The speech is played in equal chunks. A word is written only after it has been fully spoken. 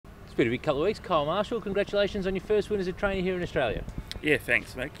been a big couple of weeks. Kyle Marshall, congratulations on your first win as a trainer here in Australia. Yeah,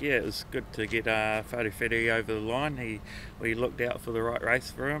 thanks, Mick. Yeah, it was good to get Whare over the line. We looked out for the right race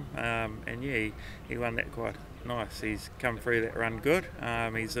for him, and yeah, he won that quite nice. He's come through that run good.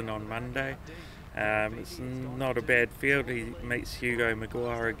 He's in on Monday. It's not a bad field. He meets Hugo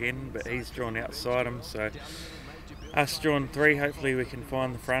Maguire again, but he's drawn outside him, so us drawn 3, hopefully we can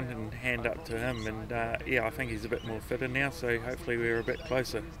find the front and hand up to him, and yeah, I think he's a bit more fitter now, so hopefully we're a bit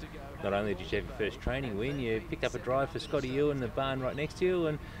closer. Not only did you have your first training win, you picked up a drive for Scott Ewen, the barn right next to you,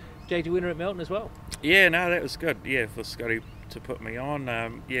 and JT winner at Melton as well. Yeah, no, that was good. Yeah, for Scotty to put me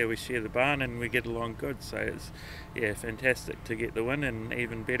on. Yeah, we share the barn and we get along good, so it's fantastic to get the win, and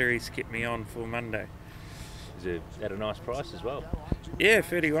even better, he's kept me on for Monday. Is it at a nice price as well? Yeah,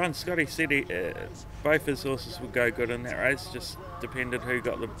 31. Scotty said both his horses would go good in that race, just depended who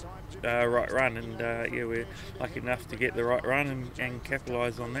got the right run, and yeah, we're lucky enough to get the right run and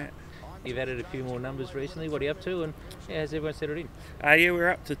capitalise on that. You've added a few more numbers recently. What are you up to, and yeah, has everyone settled in? Yeah, we're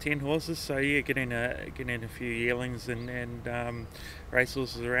up to 10 horses, so yeah, getting a few yearlings and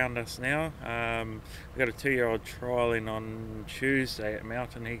racehorses around us now. We've got a 2-year-old trialling on Tuesday at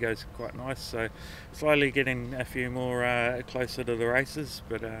Melton. He goes quite nice, so slowly getting a few more closer to the races,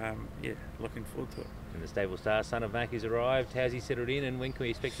 but yeah, looking forward to it. And the stable star, Son of Mackie's arrived. How's he settled in, and when can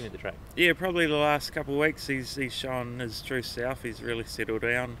we expect him at the track? Yeah, probably the last couple of weeks he's shown his true self. He's really settled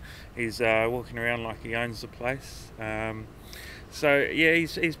down. He's walking around like he owns the place. So yeah,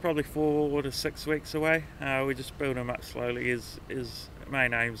 he's probably 4 to 6 weeks away. We just build him up slowly. His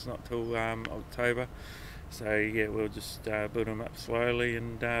main aim's not till October. So yeah, we'll just build him up slowly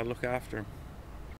and look after him.